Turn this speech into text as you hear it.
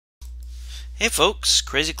Hey folks,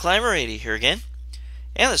 Crazy Climber 80 here again,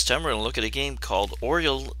 and this time we're going to look at a game called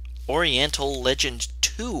Oriental Legend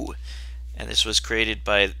 2, and this was created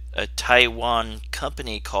by a Taiwan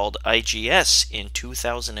company called IGS in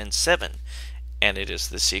 2007, and it is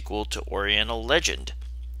the sequel to Oriental Legend.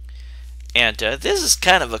 And this is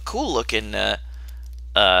kind of a cool looking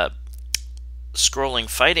scrolling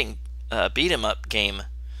fighting beat-em-up game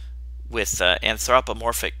with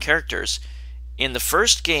anthropomorphic characters. In the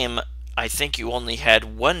first game, I think you only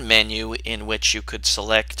had one menu in which you could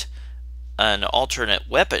select an alternate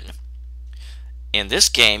weapon. In this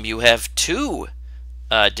game, you have two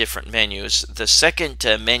different menus. The second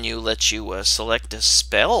menu lets you select a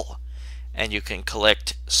spell, and you can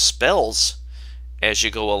collect spells as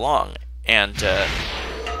you go along. And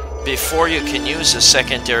before you can use a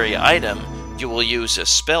secondary item, you will use a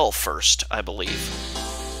spell first, I believe.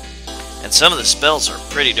 And some of the spells are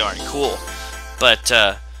pretty darn cool, but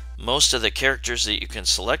most of the characters that you can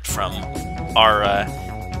select from are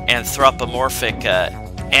anthropomorphic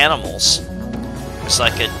animals. There's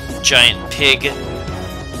like a giant pig,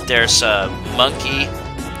 there's a monkey,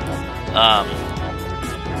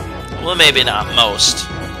 well, maybe not most.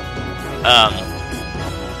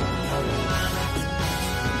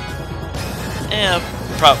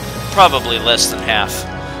 Probably less than half.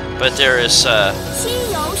 But there is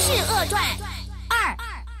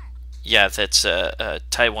yeah, that's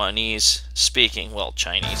Taiwanese speaking, well,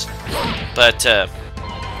 Chinese. But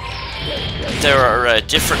there are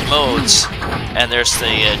different modes, and there's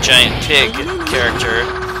the giant pig character.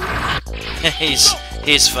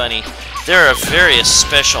 he's funny. There are various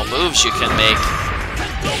special moves you can make,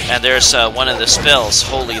 and there's one of the spells,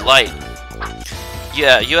 Holy Light.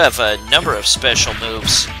 Yeah, you have a number of special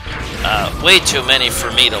moves. Way too many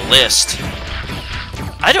for me to list.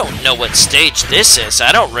 I don't know what stage this is.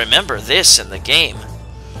 I don't remember this in the game.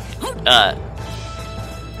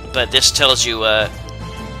 But this tells you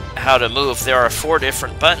how to move. There are 4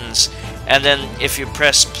 different buttons, and then if you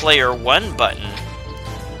press player 1 button,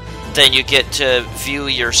 then you get to view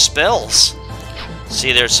your spells.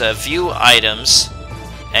 See, there's view items,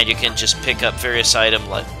 and you can just pick up various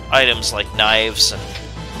items like knives and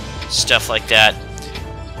stuff like that.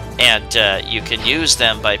 And you can use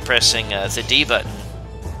them by pressing the D button.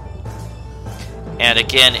 And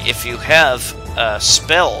again, if you have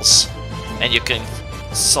spells, and you can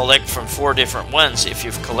select from 4 different ones if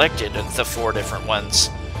you've collected the 4 different ones,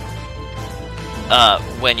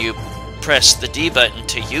 when you press the D button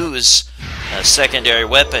to use a secondary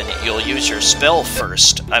weapon, you'll use your spell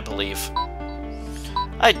first, I believe.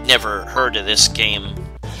 I'd never heard of this game.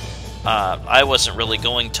 I wasn't really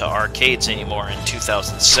going to arcades anymore in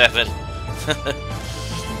 2007.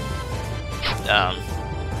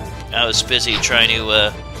 I was busy trying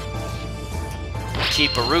to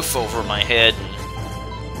keep a roof over my head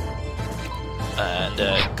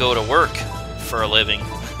and go to work for a living.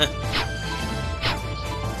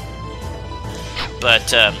 But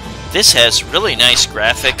this has really nice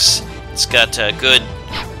graphics. It's got good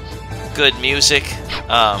music.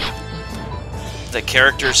 The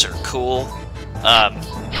characters are cool.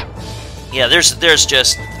 Yeah, there's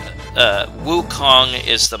just Wukong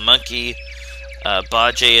is the monkey.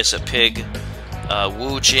 Bajie is a pig.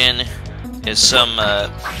 Wu Jin is some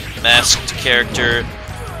masked character.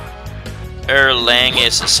 Lang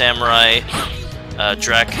is a samurai.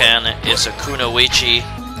 Drakan is a kunoichi.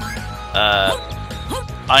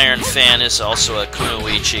 Iron Fan is also a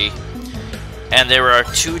kunoichi. And there are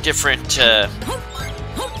 2 different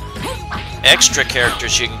extra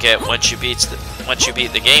characters you can get once you beat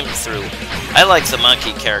the game through. I like the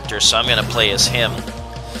monkey character, so I'm going to play as him.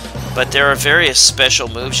 But there are various special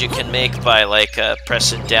moves you can make by, like,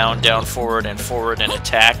 pressing down, forward, and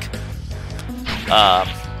attack.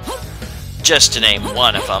 Just to name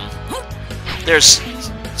one of them. There's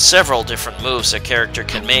several different moves a character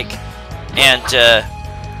can make, and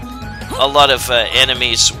a lot of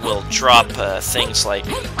enemies will drop things like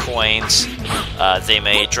coins. They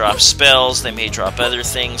may drop spells, they may drop other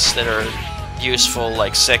things that are useful,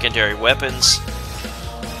 like secondary weapons.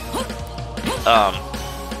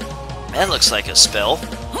 That looks like a spell.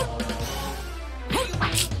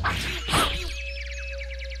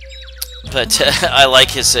 But I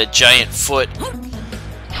like his giant foot.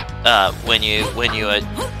 When you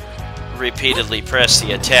repeatedly press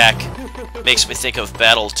the attack, it makes me think of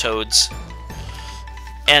Battletoads.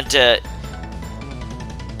 And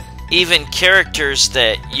even characters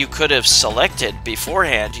that you could have selected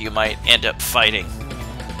beforehand, you might end up fighting.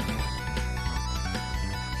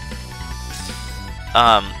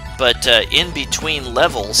 But in between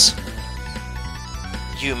levels,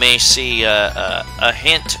 you may see a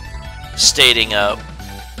hint stating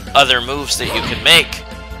other moves that you can make.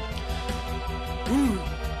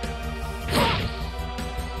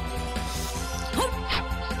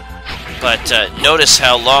 But notice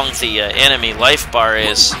how long the enemy life bar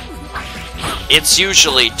is. It's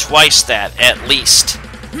usually twice that, at least.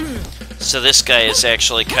 So this guy is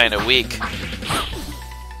actually kind of weak.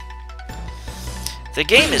 The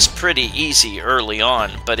game is pretty easy early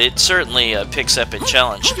on, but it certainly picks up in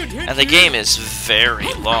challenge. And the game is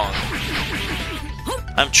very long.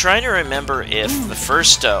 I'm trying to remember if the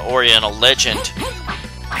first Oriental Legend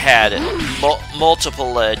had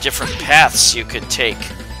multiple different paths you could take,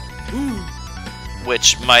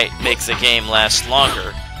 which might make the game last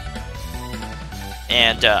longer.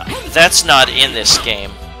 And that's not in this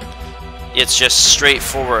game. It's just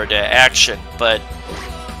straightforward action, but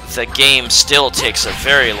the game still takes a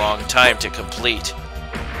very long time to complete.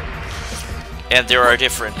 And there are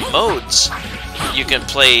different modes. You can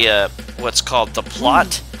play what's called the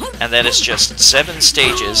plot, and that is just 7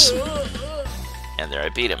 stages. And there, I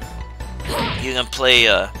beat him. You can play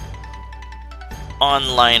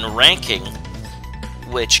online ranking,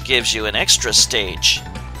 which gives you an extra stage.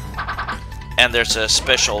 And there's a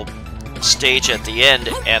special stage at the end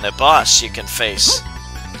and a boss you can face.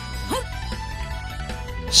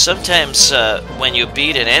 Sometimes when you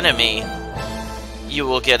beat an enemy, you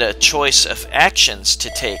will get a choice of actions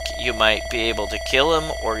to take. You might be able to kill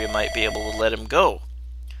him, or you might be able to let him go.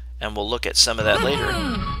 And we'll look at some of that later.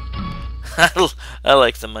 I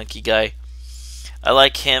like the monkey guy. I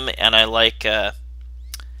like him, and I like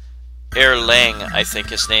Lang, I think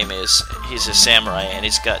his name is. He's a samurai, and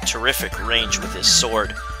he's got terrific range with his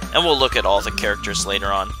sword. And we'll look at all the characters later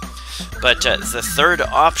on. But the third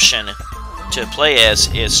option to play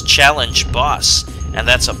as is Challenge Boss, and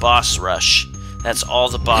that's a boss rush. That's all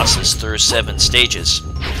the bosses through 7 stages.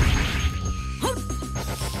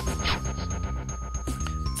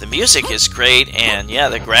 The music is great, and yeah,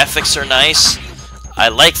 the graphics are nice. I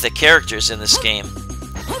like the characters in this game.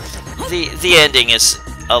 The ending is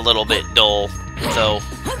a little bit dull, though.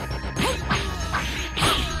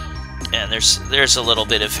 And there's a little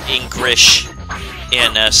bit of English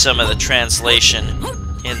in some of the translation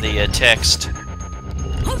in the text.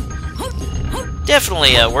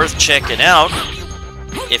 Definitely worth checking out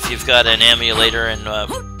if you've got an emulator and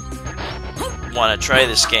want to try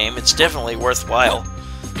this game. It's definitely worthwhile.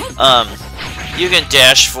 You can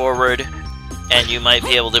dash forward, and you might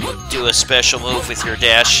be able to do a special move with your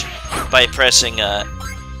dash by pressing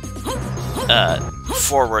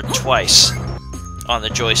forward twice on the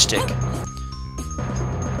joystick.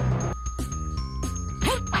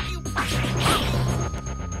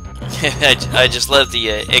 I just love the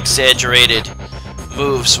exaggerated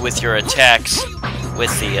moves with your attacks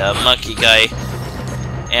with the monkey guy.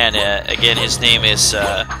 And again, his name is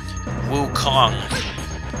Wukong.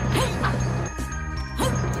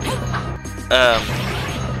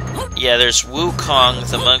 Yeah, there's Wukong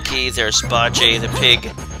the monkey, there's Bajie the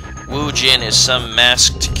pig, Wu Jin is some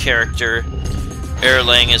masked character,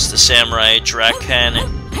 Lang is the samurai, Drakan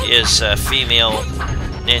is a female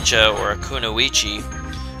ninja or a kunoichi,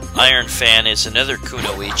 Iron Fan is another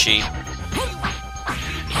kunoichi.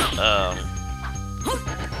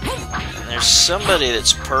 And there's somebody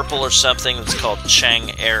that's purple or something that's called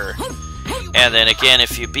Chang Er. And then again,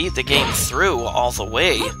 if you beat the game through all the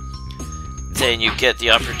way, then you get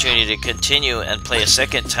the opportunity to continue and play a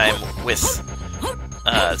second time with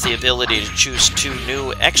the ability to choose 2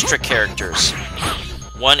 new extra characters.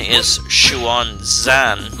 One is Xuan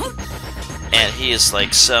Zan, and he is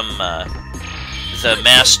like some the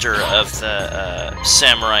master of the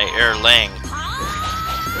samurai Lang,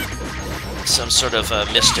 some sort of a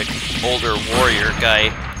mystic older warrior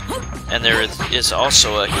guy. And there is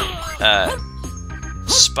also a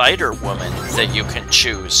spider woman that you can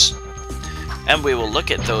choose, and we will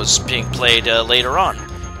look at those being played later on.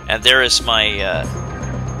 And there is my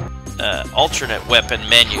alternate weapon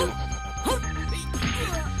menu,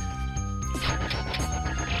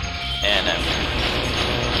 and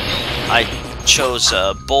I chose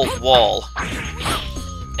Bolt Wall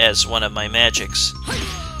as one of my magics.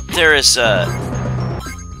 There is like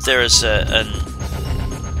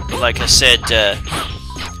I said,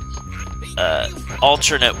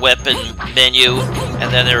 alternate weapon menu,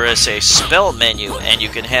 and then there is a spell menu, and you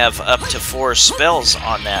can have up to 4 spells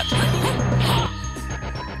on that.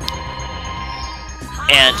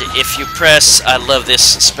 And if you press, I love this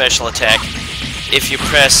special attack, if you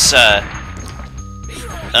press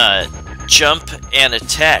jump and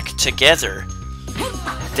attack together,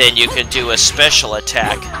 then you can do a special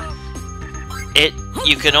attack.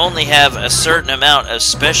 You can only have a certain amount of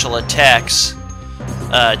special attacks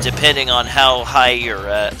depending on how high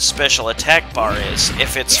your special attack bar is.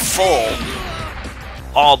 If it's full,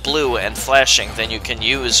 all blue and flashing, then you can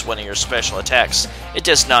use one of your special attacks. It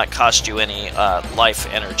does not cost you any life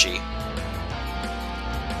energy.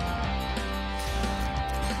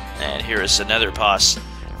 And here is another boss.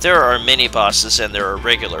 There are mini bosses and there are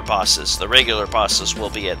regular bosses. The regular bosses will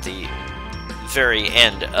be at the very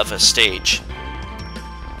end of a stage.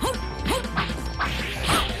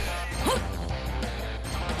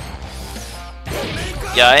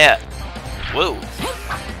 Yeah. Whoa.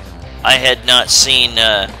 I had not seen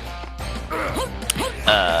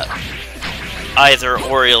either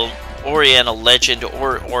Oriental Legend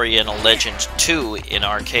or Oriental Legend 2 in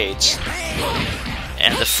arcades.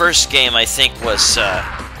 And the first game, I think, was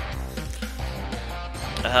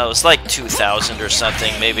it was like 2000 or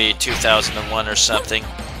something, maybe 2001 or something.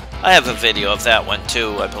 I have a video of that one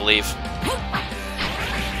too, I believe.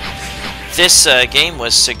 This game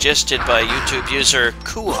was suggested by YouTube user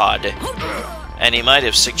Quuhod, and he might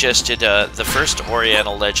have suggested the first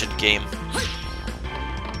Oriental Legend game.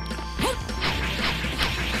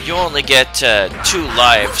 You only get 2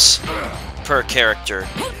 lives per character.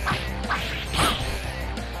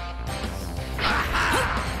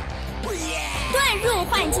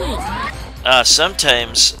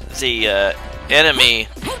 Sometimes the enemy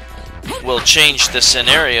will change the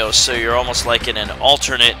scenario, so you're almost like in an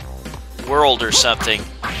alternate world or something,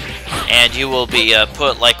 and you will be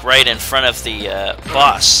put like right in front of the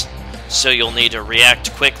boss, so you'll need to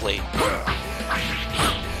react quickly.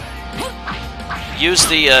 Use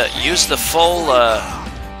the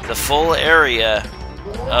full area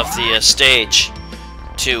of the stage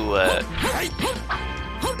to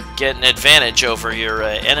get an advantage over your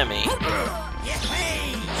enemy.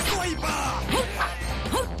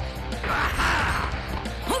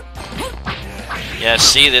 Yeah,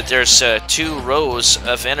 see that there's 2 rows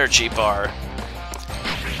of energy bar,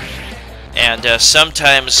 and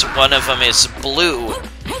sometimes one of them is blue,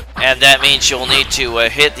 and that means you'll need to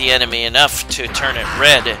hit the enemy enough to turn it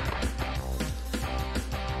red,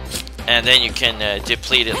 and then you can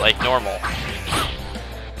deplete it like normal.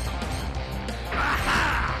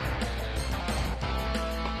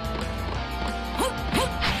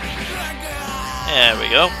 There we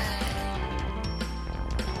go.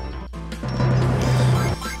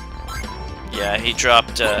 Yeah, he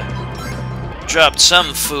dropped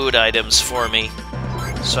some food items for me,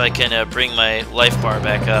 so I can bring my life bar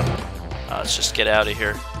back up. Let's just get out of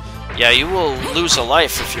here. Yeah, you will lose a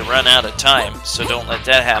life if you run out of time, so don't let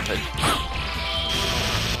that happen.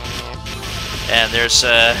 And there's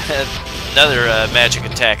another magic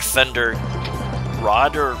attack, Thunder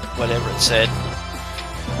Rod, or whatever it said.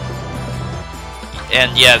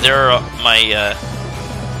 And yeah, there are my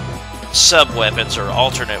sub-weapons, or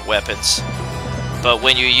alternate weapons. But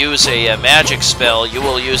when you use a magic spell, you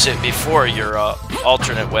will use it before your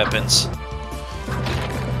alternate weapons.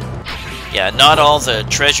 Yeah, not all the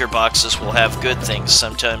treasure boxes will have good things.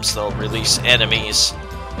 Sometimes they'll release enemies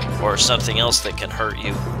or something else that can hurt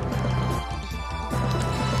you.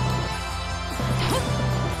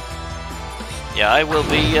 Yeah, I will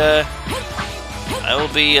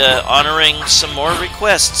be honoring some more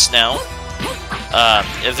requests now.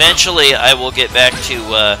 Eventually, I will get back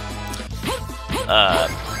to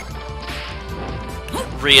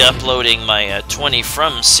re-uploading my 20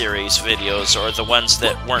 From series videos, or the ones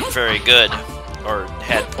that weren't very good, or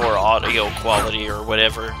had poor audio quality, or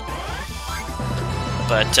whatever.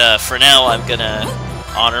 But for now, I'm gonna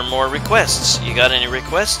honor more requests. You got any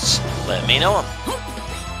requests? Let me know them.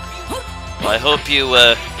 Well, I hope you,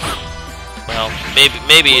 well,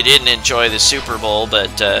 maybe you didn't enjoy the Super Bowl,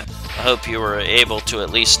 but I hope you were able to at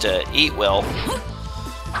least eat well.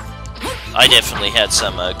 I definitely had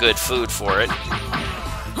some good food for it.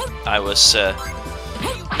 I was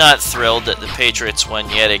not thrilled that the Patriots won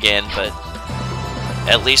yet again, but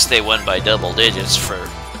at least they won by double digits for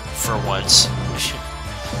once.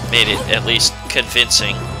 Made it at least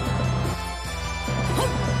convincing.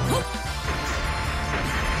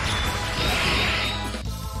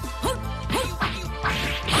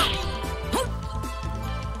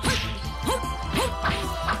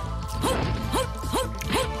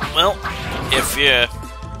 Well, if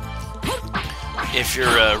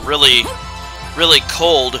you're really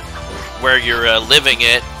cold where you're living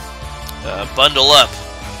it, bundle up.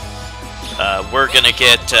 We're gonna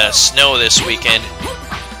get snow this weekend.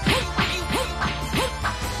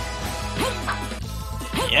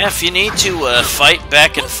 Yeah, if you need to fight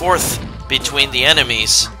back and forth between the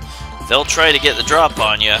enemies, they'll try to get the drop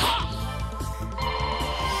on you.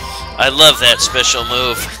 I love that special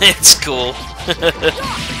move. It's cool.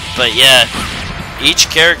 But yeah, Each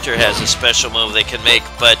character has a special move they can make,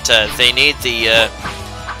 but they need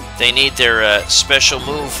their special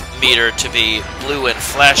move meter to be blue and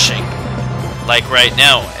flashing, like right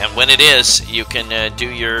now. And when it is, you can do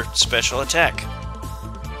your special attack.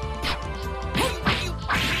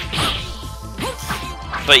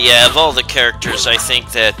 But yeah, of all the characters, I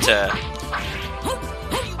think that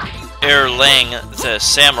Lang, the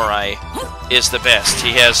samurai, is the best.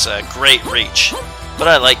 He has great reach. But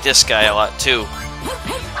I like this guy a lot too.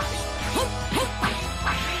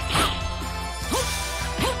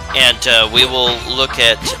 And we will look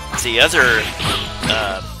at the other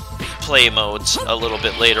play modes a little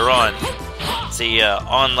bit later on. The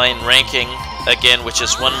online ranking, again, which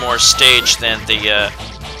is one more stage than the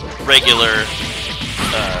regular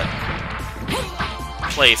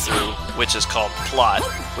playthrough, which is called Plot,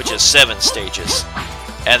 which is 7 stages.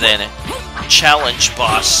 And then Challenge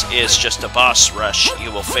Boss is just a boss rush.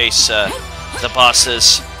 You will face the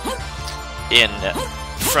bosses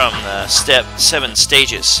from 7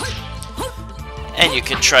 stages. And you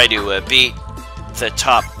can try to beat the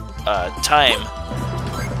top time.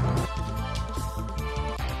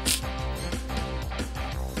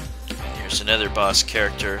 Here's another boss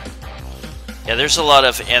character. Yeah, there's a lot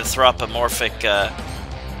of anthropomorphic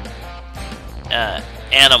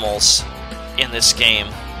animals in this game.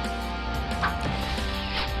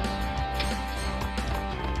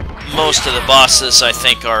 Most of the bosses, I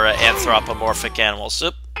think, are anthropomorphic animals.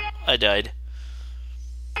 Oop, I died.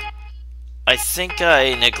 I think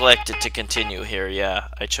I neglected to continue here. Yeah,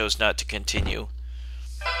 I chose not to continue.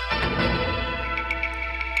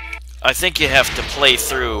 I think you have to play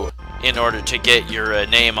through in order to get your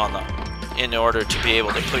name on the... in order to be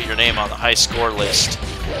able to put your name on the high score list,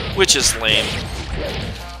 which is lame.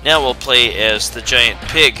 Now we'll play as the giant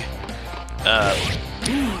pig,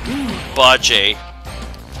 Bajie.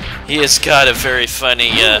 He has got a very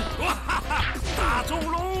funny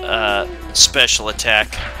special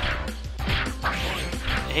attack.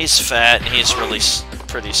 He's fat and he's really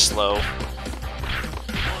pretty slow.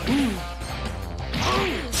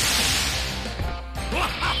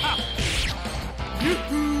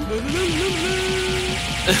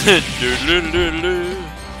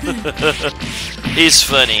 He's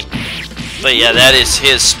funny. But yeah, that is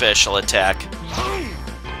his special attack.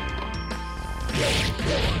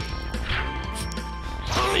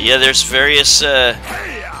 But yeah, there's various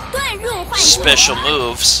special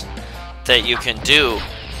moves that you can do,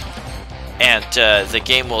 and the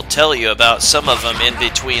game will tell you about some of them in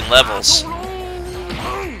between levels.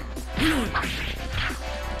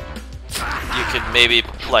 You could maybe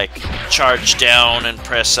like charge down and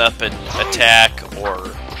press up and attack,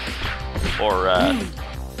 or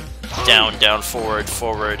down, down, forward,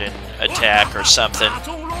 forward, and attack, or something.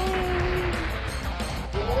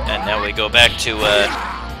 And now we go back to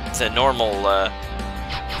the normal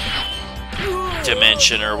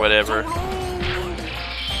dimension or whatever.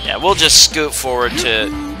 Yeah, we'll just scoot forward to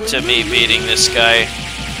me beating this guy.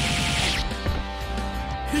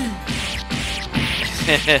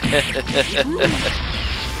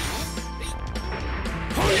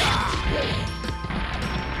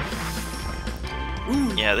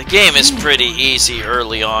 Yeah, the game is pretty easy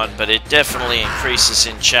early on, but it definitely increases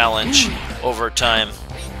in challenge over time.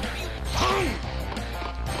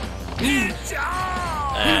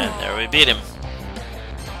 And there we beat him.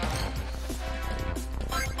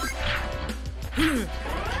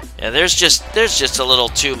 Yeah, there's just a little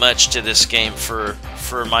too much to this game for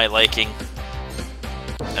my liking.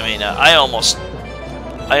 I mean, I almost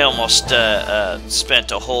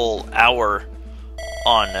spent a whole hour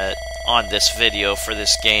on this video for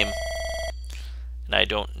this game, and I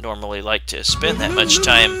don't normally like to spend that much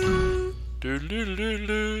time.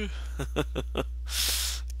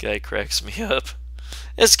 Guy cracks me up.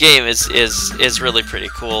 This game is really pretty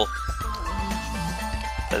cool.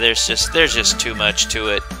 But there's just too much to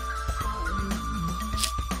it.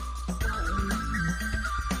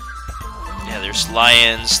 Yeah, there's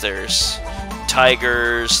lions, there's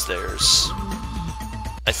tigers, there's,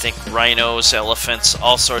 I think, rhinos, elephants,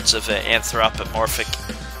 all sorts of anthropomorphic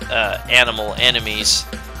animal enemies.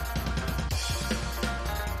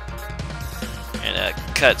 And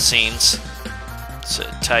cutscenes. It's a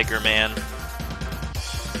Tiger Man.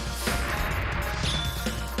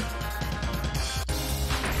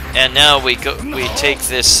 And now we take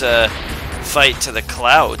this fight to the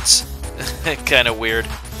clouds. Kind of weird.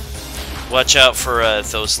 Watch out for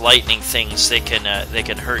those lightning things. They can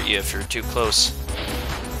hurt you if you're too close.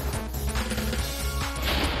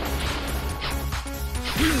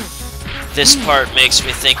 This part makes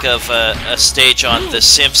me think of a stage on The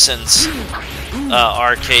Simpsons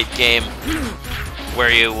arcade game where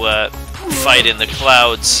you fight in the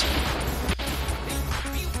clouds.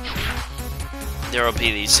 There will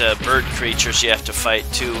be these bird creatures you have to fight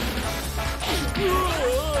too.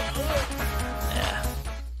 Yeah.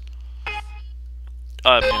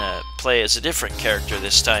 I'm gonna play as a different character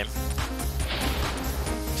this time.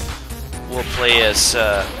 We'll play as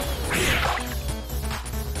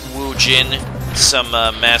Wu Jin, some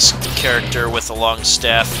masked character with a long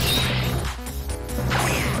staff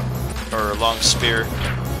or a long spear.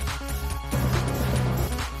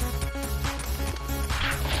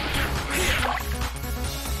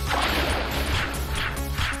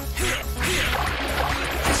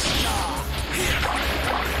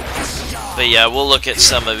 But yeah, we'll look at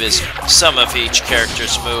some of each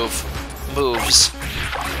character's moves.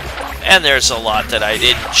 And there's a lot that I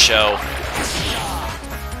didn't show.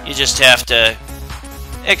 You just have to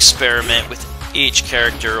experiment with each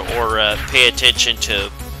character or pay attention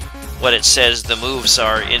to what it says the moves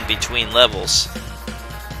are in between levels.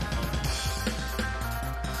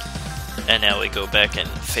 And now we go back and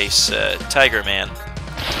face Tiger Man.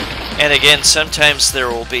 And again, sometimes there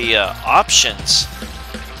will be options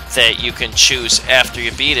that you can choose after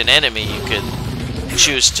you beat an enemy. You could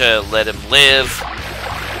choose to let him live,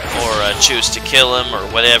 or choose to kill him, or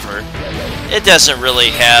whatever. It doesn't really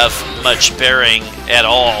have much bearing at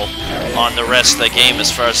all on the rest of the game,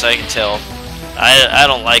 as far as I can tell. I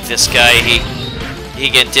don't like this guy. He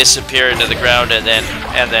can disappear into the ground and then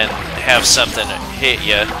have something hit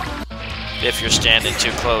you if you're standing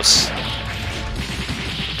too close.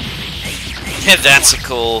 That's a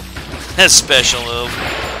cool special move.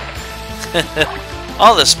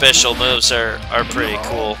 All the special moves are pretty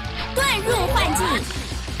cool.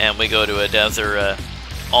 And we go to another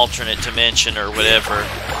alternate dimension or whatever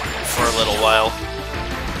for a little while.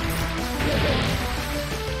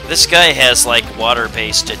 This guy has like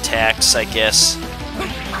water-based attacks, I guess.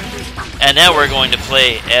 And now we're going to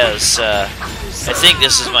play as, I think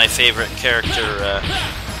this is my favorite character,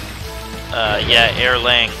 yeah,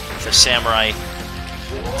 Erlang, the samurai.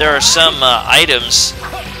 There are some items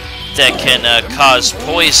that can cause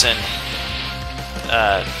poison.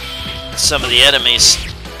 Some of the enemies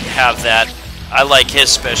have that. I like his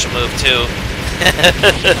special move too.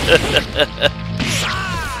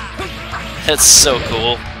 That's so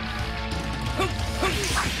cool.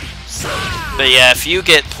 But yeah, if you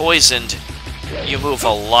get poisoned, you move a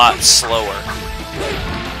lot slower.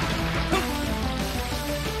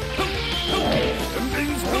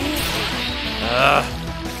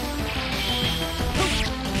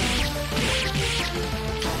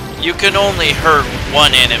 You can only hurt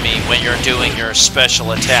one enemy when you're doing your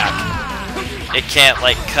special attack. It can't,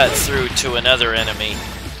 like, cut through to another enemy.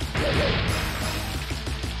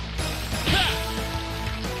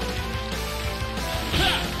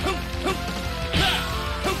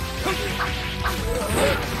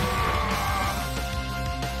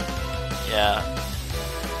 Yeah.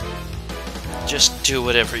 Just do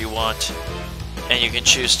whatever you want. And you can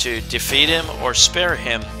choose to defeat him or spare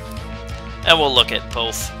him. And we'll look at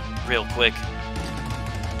both real quick.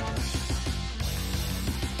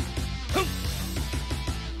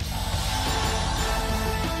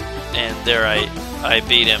 And there I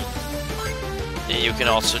beat him. You can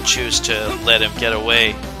also choose to let him get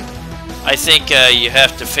away. I think you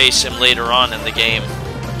have to face him later on in the game.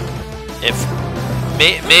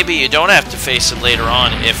 Maybe you don't have to face him later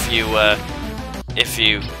on if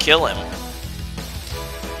you kill him.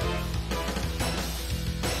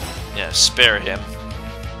 Yeah, spare him.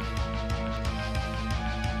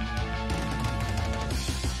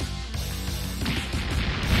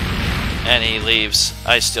 And he leaves.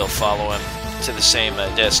 I still follow him to the same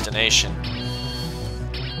destination.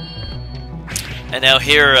 And now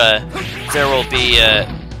here, there will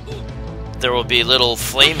be little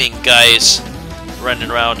flaming guys running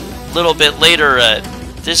around. A little bit later,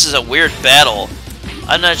 this is a weird battle.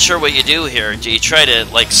 I'm not sure what you do here. Do you try to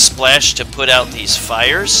like splash to put out these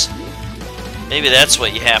fires? Maybe that's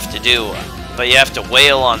what you have to do. But you have to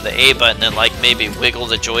wail on the A button and like maybe wiggle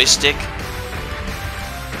the joystick.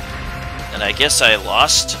 And I guess I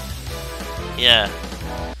lost. Yeah.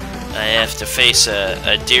 I have to face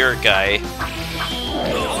a deer guy.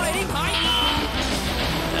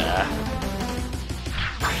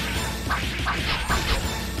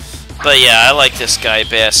 But yeah, I like this guy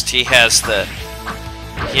best. He has the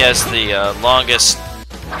longest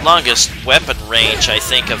weapon range, I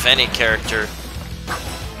think, of any character.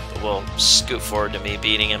 But we'll scoot forward to me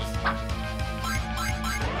beating him.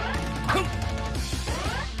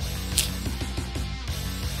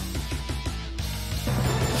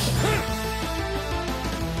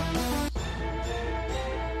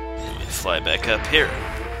 fly back up here.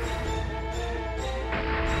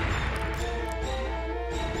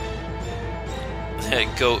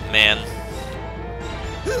 Goat man.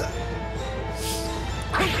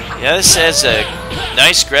 Yeah, this has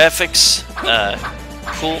nice graphics,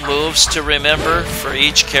 cool moves to remember for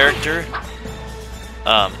each character.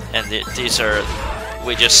 And these are,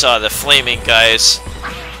 we just saw the flaming guys.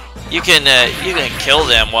 You can kill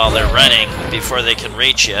them while they're running before they can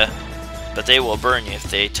reach you, but they will burn you if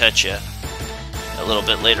they touch you. A little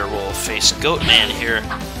bit later we'll face Goatman here.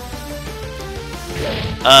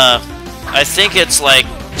 I think it's like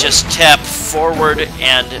just tap forward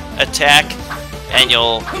and attack, and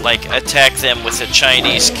you'll like attack them with a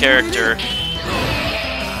Chinese character.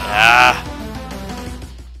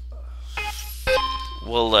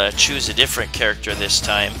 We'll choose a different character this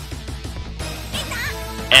time.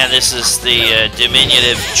 And this is the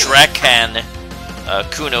diminutive Drakan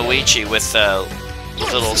Kunoichi with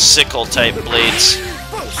little sickle type blades.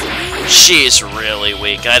 She's really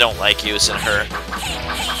weak. I don't like using her.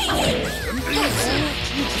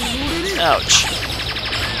 Ouch.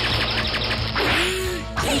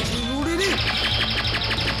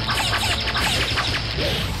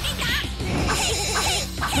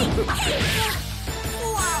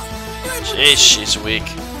 Jeez, she's weak.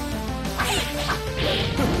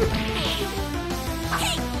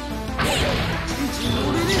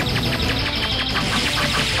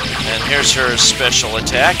 And here's her special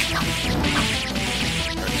attack.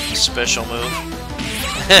 Her special move.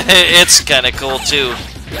 It's kind of cool too.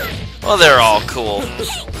 Well, they're all cool.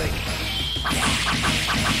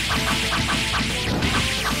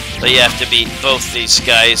 But you have to beat both these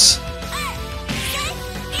guys.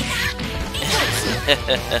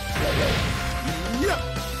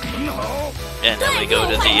 And then we go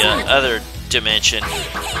to the other dimension.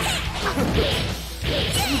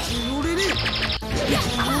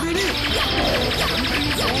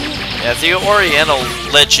 Yeah, the Oriental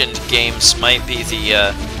Legend games might be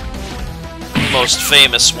the most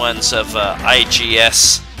famous ones of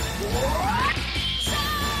IGS.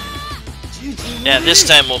 Yeah, this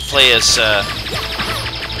time we'll play as,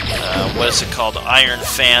 what is it called? Iron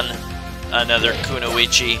Fan, another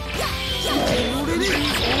Kunoichi.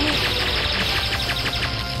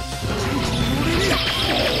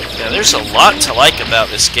 Yeah, there's a lot to like about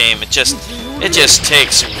this game. It just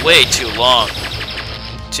takes way too long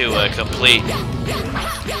to complete.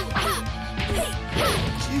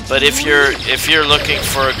 But if you're looking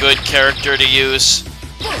for a good character to use,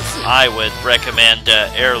 I would recommend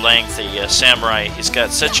Erlang, the samurai. He's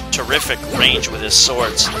got such terrific range with his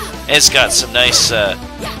swords. And he's got some nice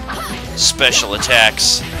special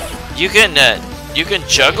attacks. You can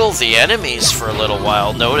juggle the enemies for a little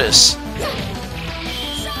while. Notice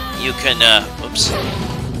you can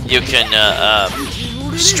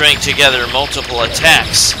string together multiple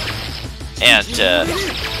attacks and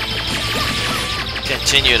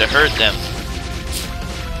continue to hurt them.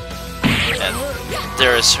 And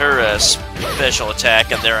there is her special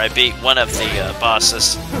attack, and there I beat one of the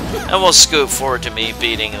bosses. And we'll scoot forward to me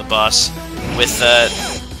beating the boss with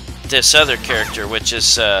this other character, which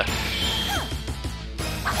is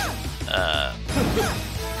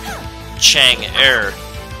Chang Er,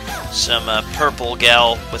 some purple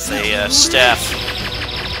gal with a staff.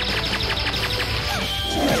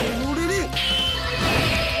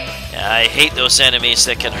 I hate those enemies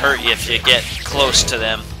that can hurt you if you get close to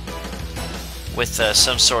them with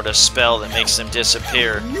some sort of spell that makes them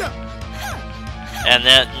disappear. And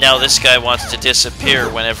now this guy wants to disappear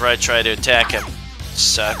whenever I try to attack him.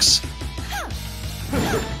 Sucks.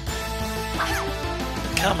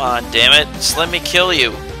 Come on, damn it. Just let me kill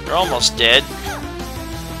you. You're almost dead.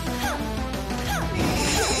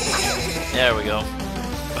 There we go.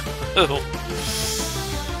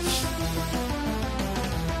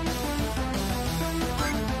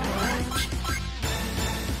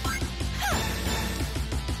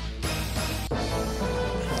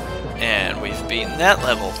 And we've beaten that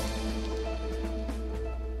level.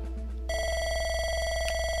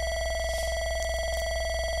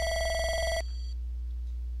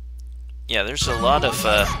 Yeah, there's a lot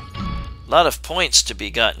of points to be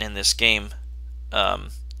gotten in this game,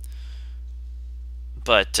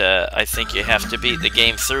 but I think you have to beat the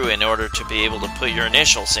game through in order to be able to put your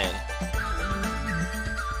initials in,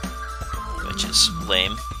 which is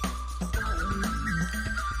lame.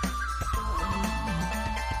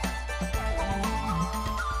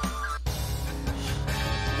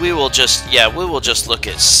 We will just look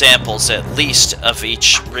at samples at least of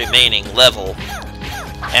each remaining level.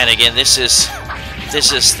 And again, this is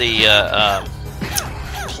the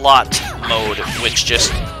plot mode, which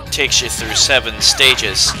just takes you through 7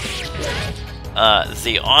 stages.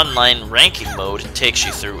 The online ranking mode takes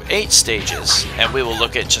you through 8 stages, and we will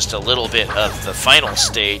look at just a little bit of the final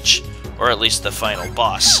stage, or at least the final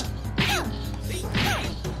boss.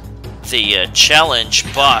 The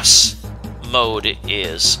challenge boss mode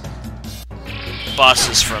is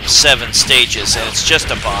bosses from 7 stages, and it's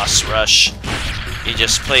just a boss rush. You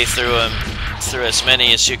just play through them, through as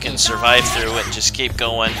many as you can survive through, and just keep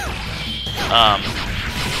going.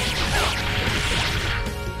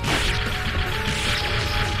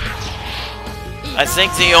 I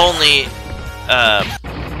think the only,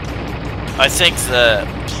 I think the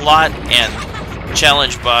plot and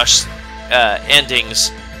challenge boss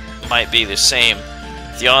endings might be the same.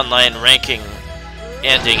 The online ranking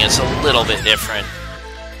ending is a little bit different.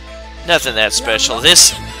 Nothing that special.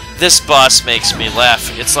 This boss makes me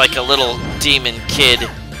laugh. It's like a little demon kid.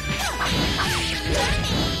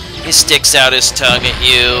 He sticks out his tongue at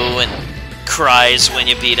you and cries when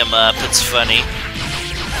you beat him up. It's funny.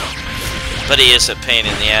 But he is a pain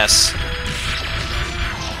in the ass.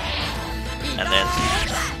 And then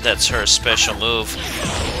that's her special move.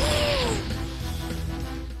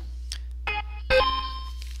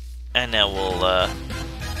 And now we'll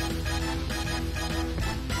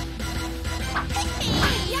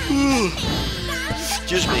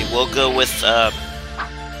excuse me, we'll go with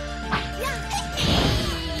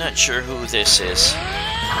not sure who this is.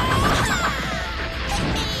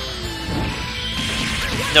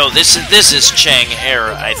 No, this is Chang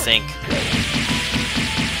Er, I think.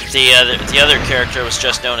 The other character was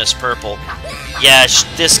just known as Purple. Yeah,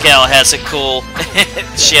 this gal has a cool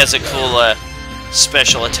she has a cool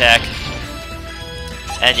special attack.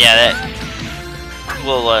 And yeah, that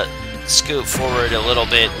we'll scoot forward a little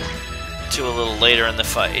bit to a little later in the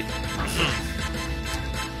fight.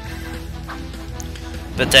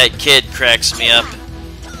 But that kid cracks me up.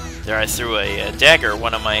 There, I threw a dagger,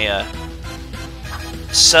 one of my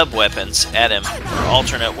sub-weapons at him, or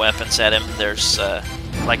alternate weapons at him. There's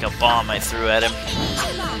like a bomb I threw at him.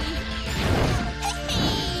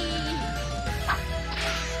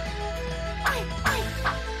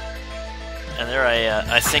 And there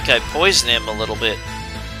I think I poisoned him a little bit.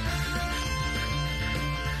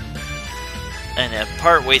 And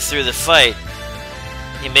partway through the fight,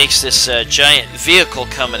 he makes this giant vehicle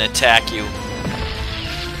come and attack you.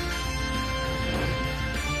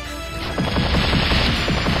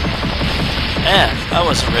 I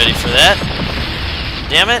wasn't ready for that.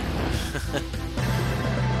 Damn it.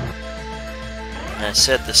 I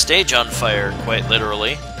set the stage on fire, quite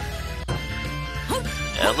literally.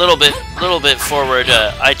 A little bit forward,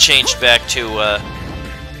 I changed back to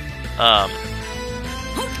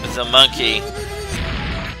the monkey.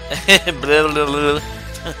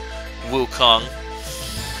 Wukong.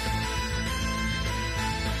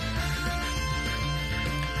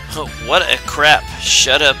 What a crap.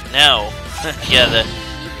 Shut up now. Yeah, the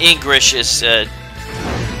English is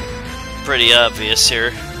pretty obvious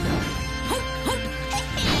here.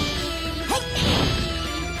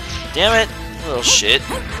 Damn it, little shit.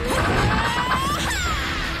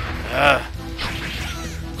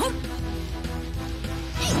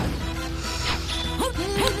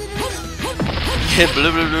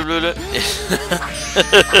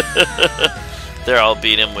 There, I'll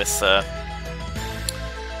beat him with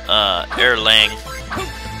Erlang.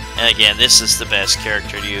 And again, this is the best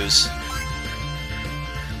character to use.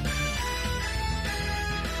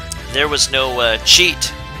 There was no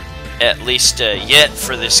cheat, at least yet,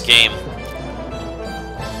 for this game.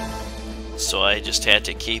 So I just had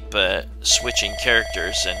to keep switching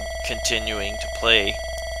characters and continuing to play.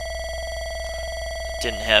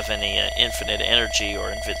 Didn't have any infinite energy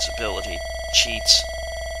or invincibility cheats.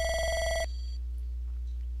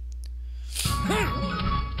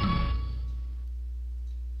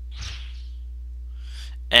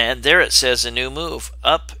 And there it says a new move,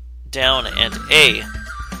 up, down, and A.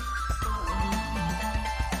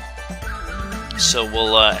 So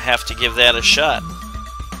we'll have to give that a shot.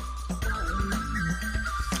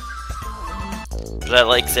 But I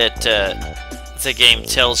like that the game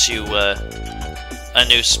tells you a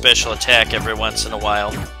new special attack every once in a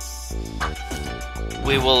while.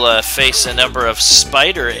 We will face a number of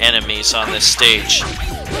spider enemies on this stage.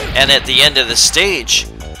 And at the end of the stage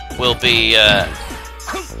will be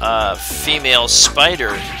female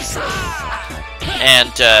spider,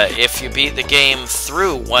 and if you beat the game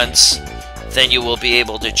through once, then you will be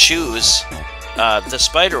able to choose the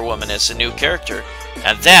Spider Woman as a new character,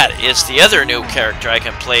 and that is the other new character I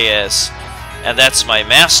can play as, and that's my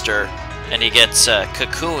master, and he gets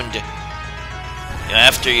cocooned.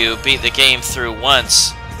 After you beat the game through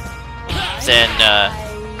once, then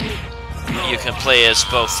you can play as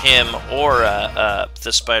both him or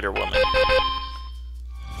the Spider-Woman.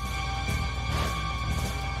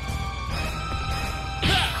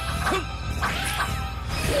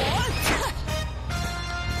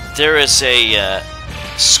 There is a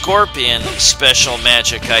scorpion special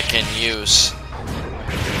magic I can use.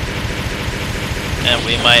 And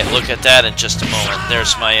we might look at that in just a moment.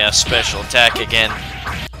 There's my special attack again.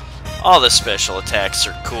 All the special attacks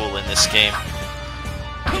are cool in this game.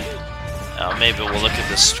 Maybe we'll look at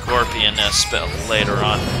the scorpion spell later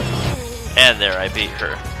on. And there, I beat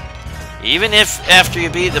her. Even if after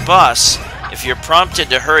you beat the boss, if you're prompted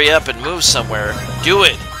to hurry up and move somewhere, do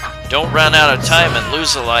it. Don't run out of time and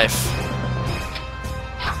lose a life.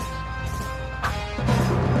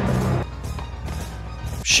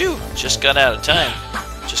 Shoot, just got out of time.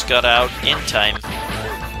 Just got out in time.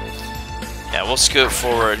 Yeah, we'll scoot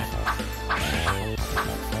forward.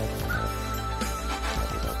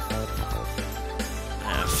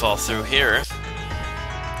 Fall through here.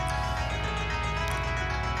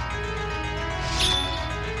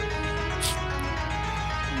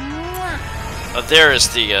 Oh, there is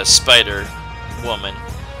the spider woman.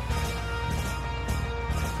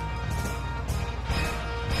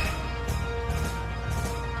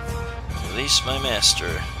 Release my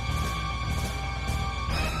master.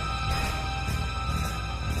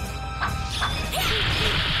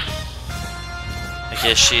 I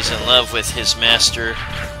guess she's in love with his master.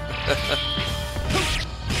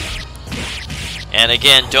 And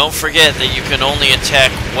again, don't forget that you can only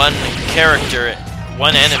attack one character,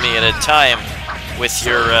 one enemy at a time with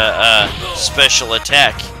your special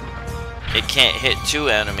attack. It can't hit two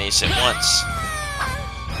enemies at once.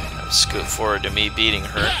 I'll scoot forward to me beating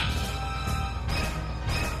her.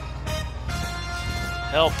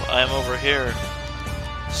 Help, I'm over here.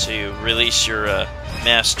 So you release your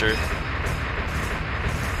master.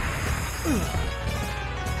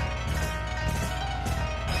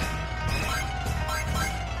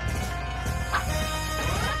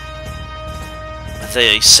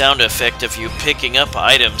 The sound effect of you picking up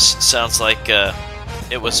items sounds like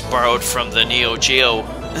it was borrowed from the Neo Geo.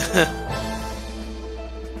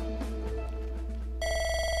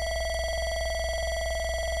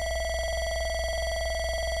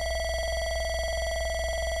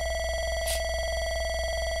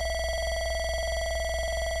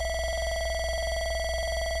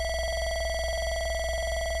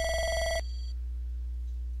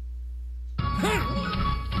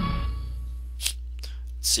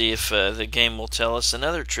 See if the game will tell us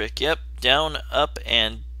another trick. Yep, down, up,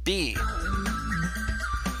 and B.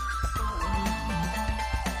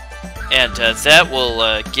 And that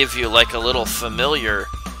will give you like a little familiar,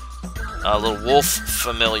 a little wolf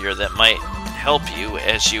familiar that might help you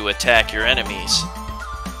as you attack your enemies.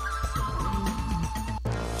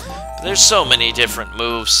 There's so many different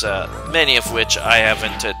moves, many of which I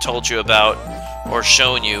haven't told you about or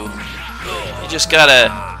shown you. You just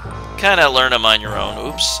gotta kind of learn them on your own.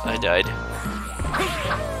 Oops, I died.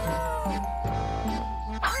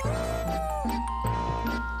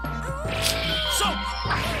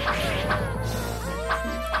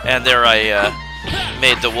 And there I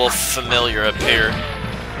made the wolf familiar appear.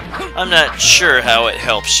 I'm not sure how it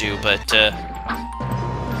helps you, but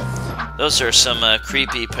those are some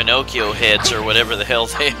creepy Pinocchio heads or whatever the hell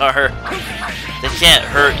they are. They can't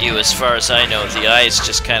hurt you as far as I know. The eyes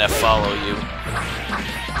just kind of follow you.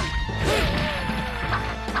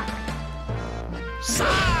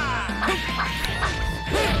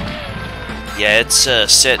 Yeah, it's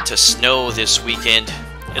set to snow this weekend.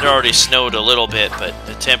 It already snowed a little bit, but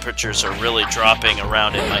the temperatures are really dropping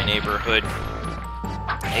around in my neighborhood.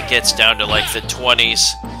 It gets down to like the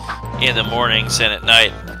 20s in the mornings and at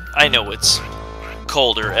night. I know it's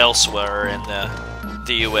colder elsewhere in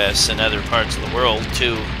the US and other parts of the world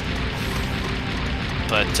too,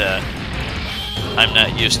 but I'm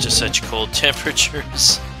not used to such cold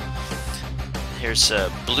temperatures. Here's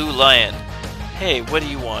a blue lion. Hey, what do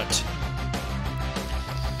you want?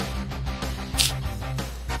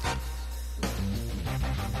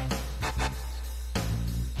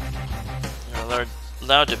 You're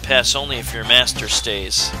allowed to pass only if your master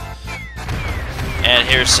stays. And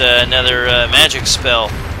here's another magic spell.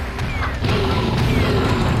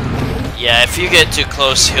 Yeah, if you get too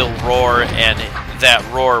close, he'll roar, and that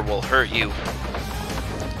roar will hurt you.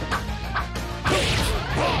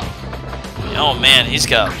 Oh man, he's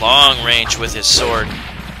got long range with his sword.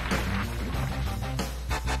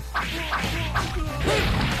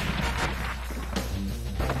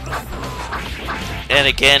 And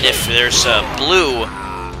again, if there's blue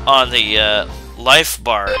on the life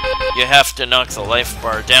bar, you have to knock the life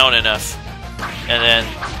bar down enough, and then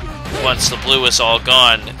once the blue is all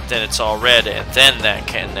gone, then it's all red, and then that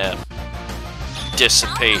can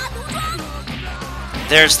dissipate.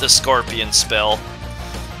 There's the scorpion spell.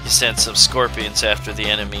 You send some scorpions after the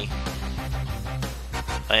enemy.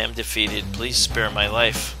 I am defeated. Please spare my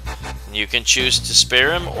life. You can choose to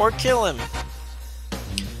spare him or kill him.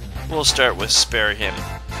 We'll start with spare him.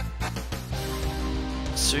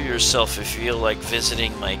 Sue yourself if you feel like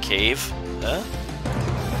visiting my cave. Huh?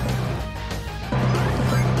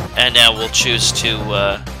 And now we'll choose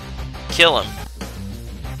to kill him.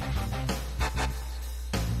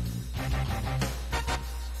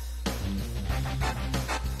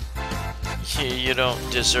 You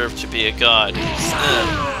don't deserve to be a god.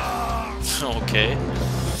 Okay.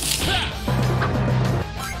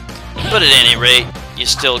 But at any rate, you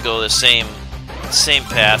still go the same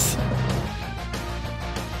path.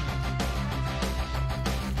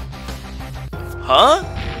 Huh?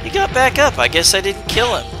 He got back up. I guess I didn't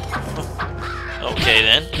kill him. Okay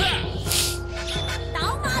then.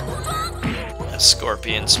 A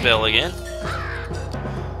scorpion spell again.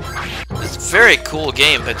 It's a very cool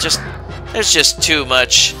game, but there's just too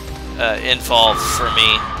much involved for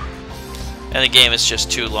me. And the game is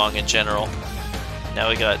just too long in general. Now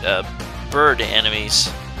we got bird enemies.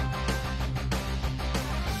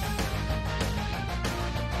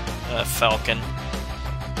 Falcon.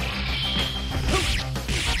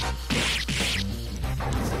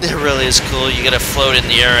 It really is cool. You gotta float in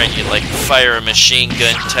the air and you like fire a machine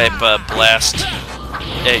gun type blast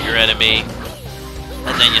at your enemy,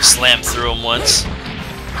 and then you slam through them once.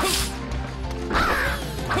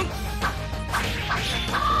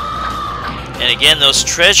 And again, those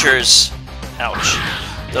treasures, ouch,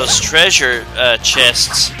 those treasure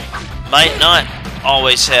chests might not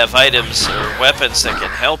always have items or weapons that can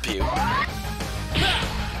help you.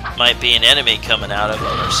 Might be an enemy coming out of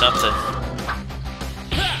them or something.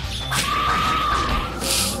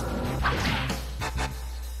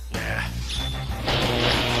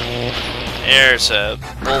 There's a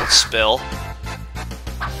bolt spell.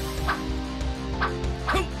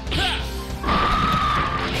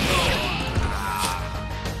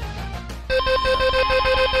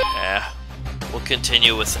 Yeah, we'll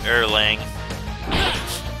continue with Erlang.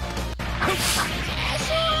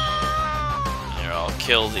 Here, I'll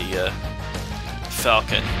kill the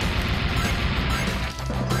Falcon.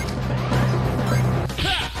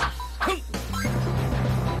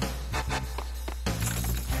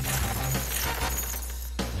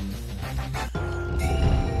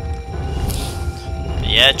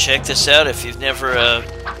 Yeah, check this out if you've never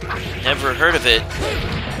heard of it.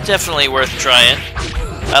 Definitely worth trying.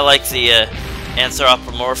 I like the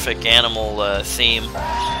anthropomorphic animal theme.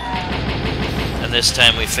 And this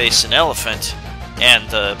time we face an elephant and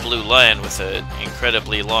the blue lion with an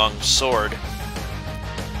incredibly long sword.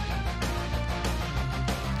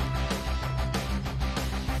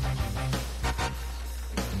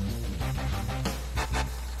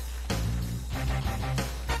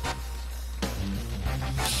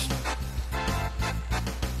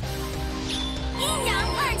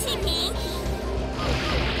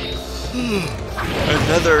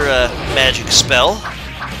 Another magic spell.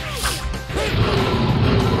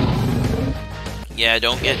 Yeah,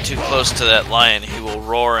 don't get too close to that lion. He will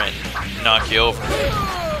roar and knock you over.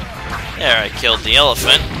 There, I killed the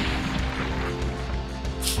elephant.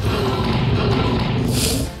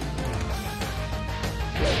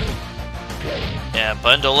 Yeah,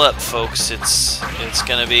 bundle up, folks. It's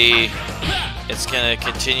gonna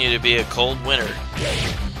continue to be a cold winter.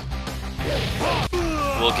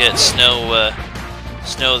 We'll get snow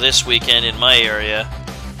this weekend in my area.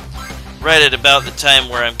 Right at about the time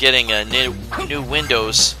where I'm getting new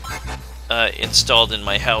Windows installed in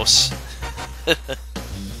my house.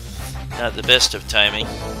 Not the best of timing.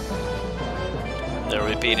 There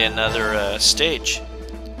would be another stage.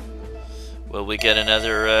 Will we get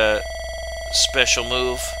another special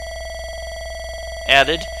move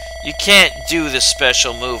added? You can't do the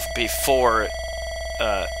special move before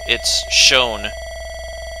it's shown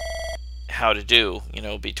how to do,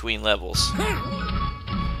 between levels.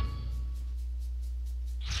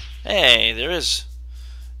 Hey, there is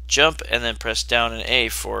jump and then press down and A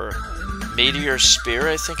for meteor spear,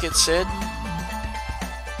 I think it said.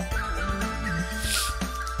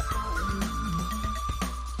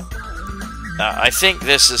 I think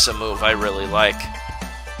this is a move I really like.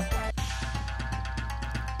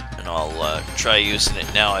 And I'll try using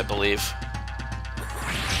it now, I believe.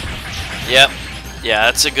 Yep. Yeah,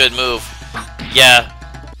 that's a good move. Yeah,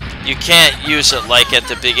 you can't use it like at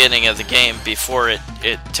the beginning of the game before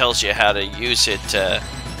it tells you how to use it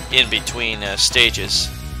in between stages.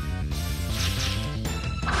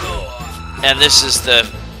 And this is the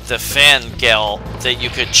fan gal that you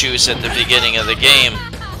could choose at the beginning of the game.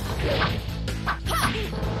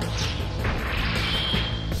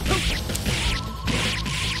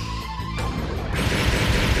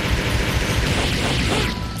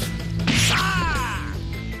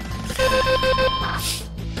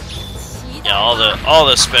 Yeah, all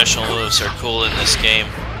the special moves are cool in this game.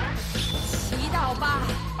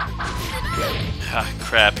 Ah,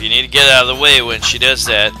 crap, you need to get out of the way when she does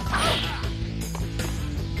that.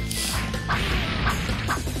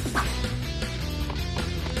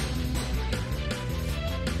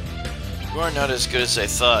 You are not as good as I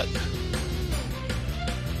thought.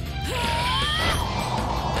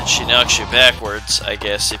 And she knocks you backwards, I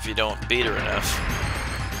guess, if you don't beat her enough.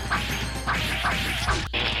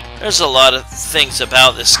 There's a lot of things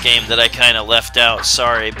about this game that I kind of left out,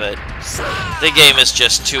 sorry, but the game is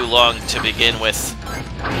just too long to begin with.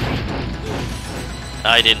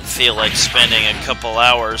 I didn't feel like spending a couple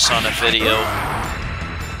hours on a video.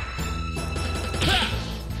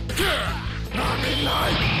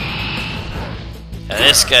 Yeah,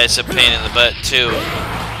 this guy's a pain in the butt, too.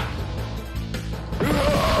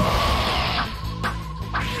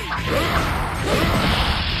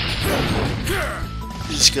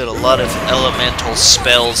 He's got a lot of elemental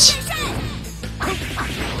spells.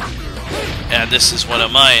 And this is one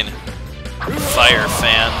of mine. Fire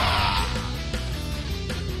fan.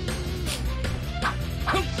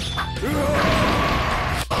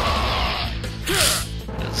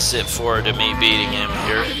 Let's sit forward to me beating him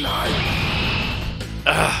here.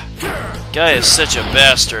 Guy is such a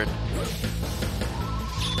bastard.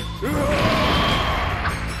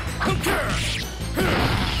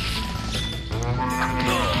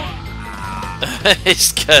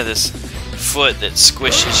 He's got this foot that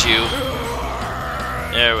squishes you.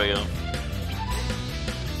 There we go.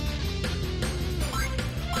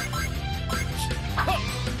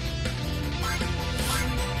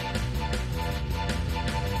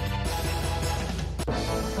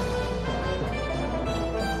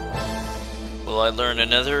 Will I learn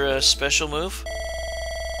another special move?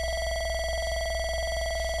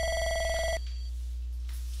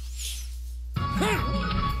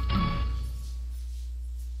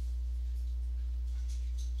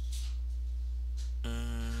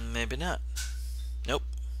 Maybe not. Nope.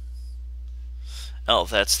 Oh,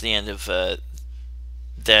 that's the end of that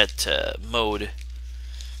mode.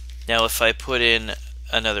 Now if I put in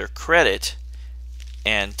another credit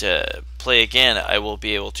and play again, I will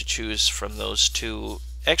be able to choose from those two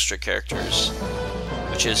extra characters,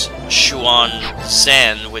 which is Xuan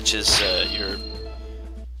San, which is your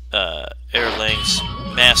Erlang's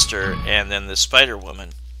master, and then the Spider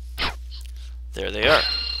Woman. There they are.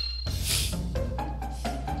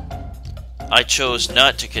 I chose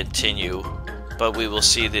not to continue, but we will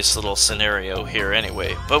see this little scenario here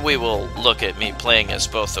anyway. But we will look at me playing as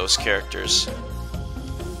both those characters.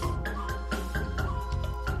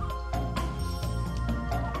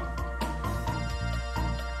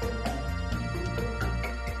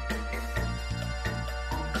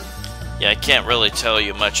 Yeah, I can't really tell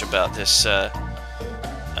you much about this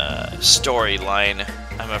storyline,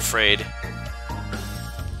 I'm afraid.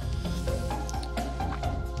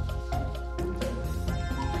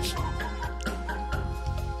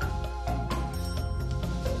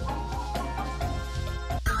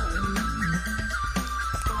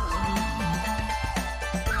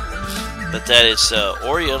 But that is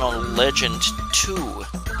Oriental Legend 2.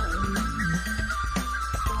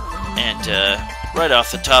 And right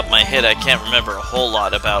off the top of my head, I can't remember a whole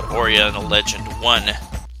lot about Oriental Legend 1.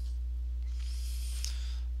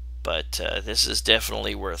 But this is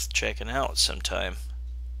definitely worth checking out sometime.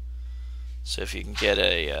 So if you can get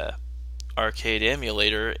a arcade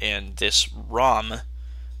emulator and this ROM,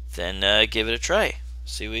 then give it a try.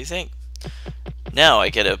 See what you think. Now I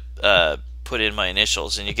get to put in my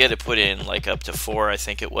initials, and you get to put in like up to 4, I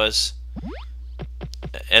think it was,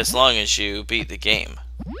 as long as you beat the game,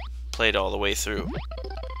 played all the way through.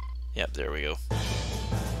 Yep, there we go.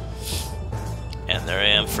 And there I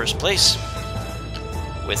am, first place,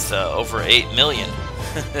 with over 8 million.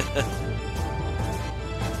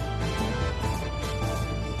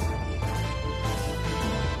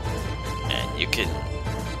 And you can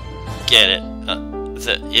get it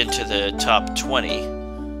into the top 20.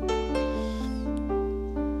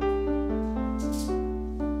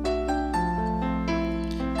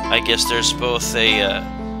 I guess there's both a,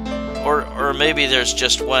 or maybe there's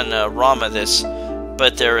just one ROM of this,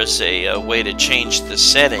 but there is a way to change the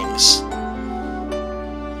settings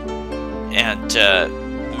and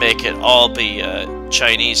make it all be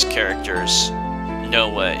Chinese characters,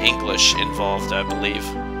 no English involved, I believe.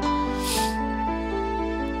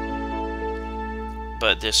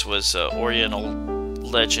 but this was Oriental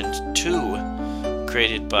Legend 2,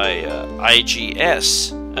 created by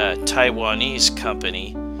IGS, a Taiwanese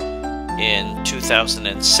company, in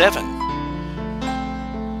 2007.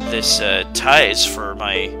 This ties for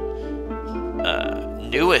my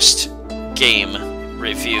newest game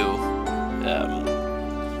review.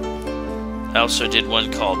 I also did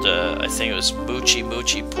one called, I think it was Moochie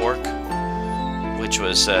Moochie Pork, which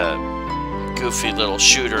was a goofy little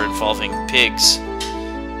shooter involving pigs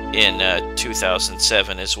in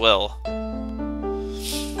 2007 as well.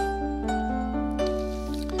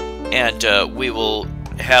 And we will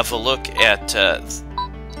have a look at a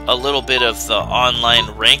little bit of the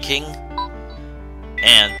online ranking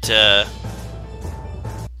and the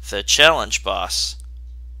challenge boss.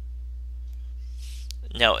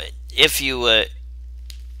 Now, if you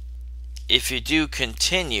do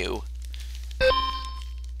continue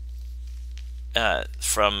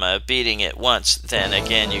from beating it once, then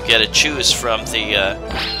again you get to choose from the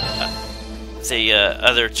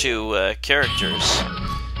other two characters,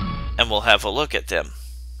 and we'll have a look at them.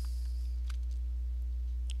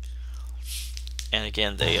 And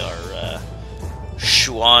again, they are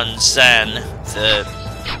Xuanzan, the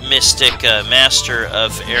mystic master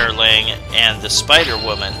of Erlang, and the Spider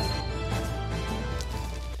Woman.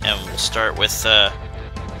 And we'll start with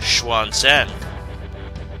Xuanzan.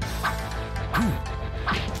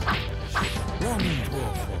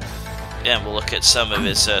 And we'll look at some of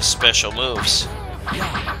his special moves.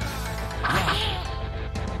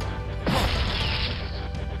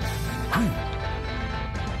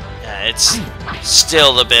 It's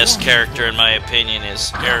still the best character in my opinion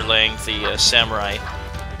is Erlang, the samurai.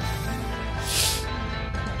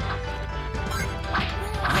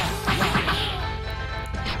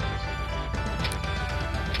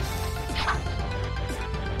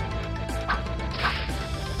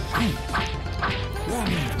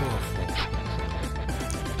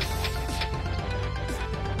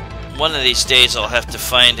 One of these days I'll have to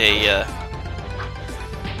find a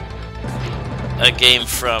game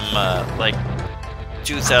from like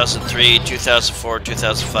 2003, 2004,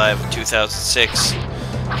 2005, and 2006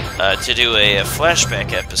 to do a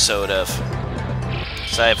flashback episode of,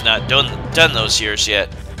 because I have not done those years yet.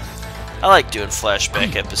 I like doing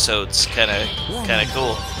flashback episodes, kind of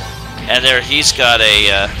cool. And there he's got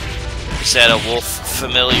a is that a wolf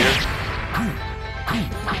familiar?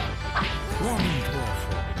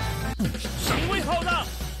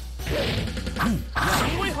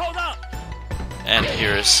 And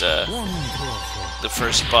here's the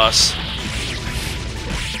first boss.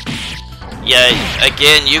 Yeah,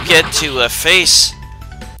 again, you get to face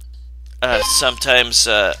sometimes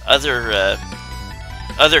other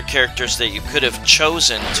characters that you could have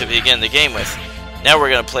chosen to begin the game with. Now we're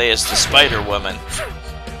going to play as the Spider Woman.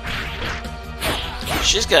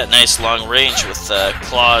 She's got nice long range with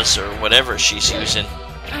claws or whatever she's using.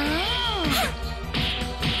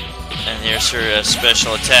 And here's her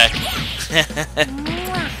special attack.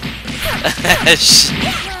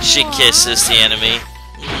 She kisses the enemy.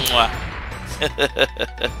 Mwah.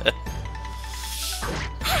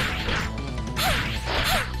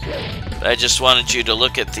 I just wanted you to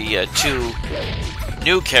look at the two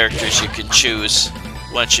new characters you can choose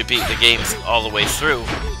once you beat the game all the way through.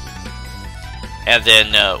 And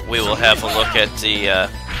then we will have a look at the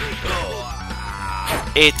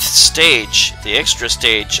 8th stage, the extra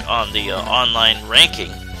stage on the online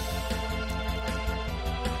ranking.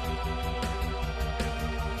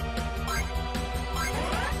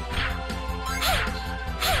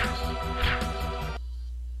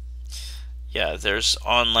 Yeah, there's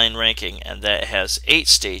online ranking, and that has 8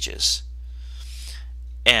 stages.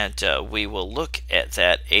 And we will look at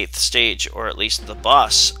that 8th stage, or at least the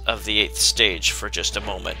boss of the 8th stage, for just a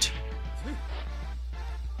moment.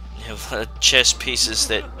 You have chess pieces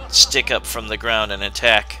that stick up from the ground and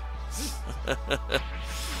attack.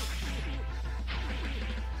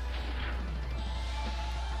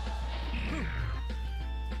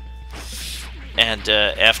 And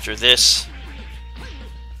after this,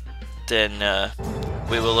 then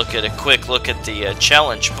we will look at a quick look at the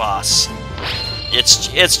challenge boss.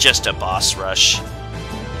 It's just a boss rush,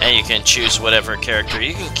 and you can choose whatever character.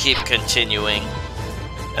 You can keep continuing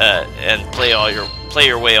and play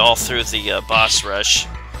your way all through the boss rush,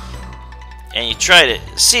 and you try to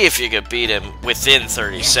see if you can beat him within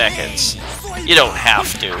 30 seconds. You don't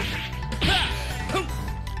have to,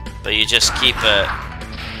 but you just keep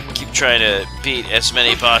trying to beat as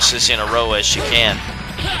many bosses in a row as you can.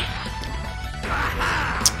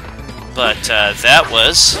 But that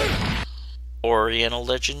was Oriental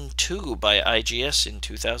Legend 2 by IGS in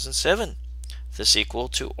 2007, the sequel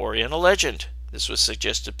to Oriental Legend. This was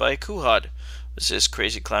suggested by Quuhod. This is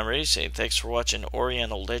Crazy Climber saying thanks for watching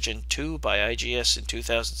Oriental Legend 2 by IGS in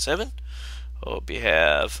 2007. Hope you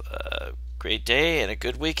have a great day and a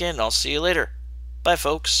good weekend. I'll see you later. Bye,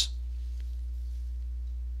 folks.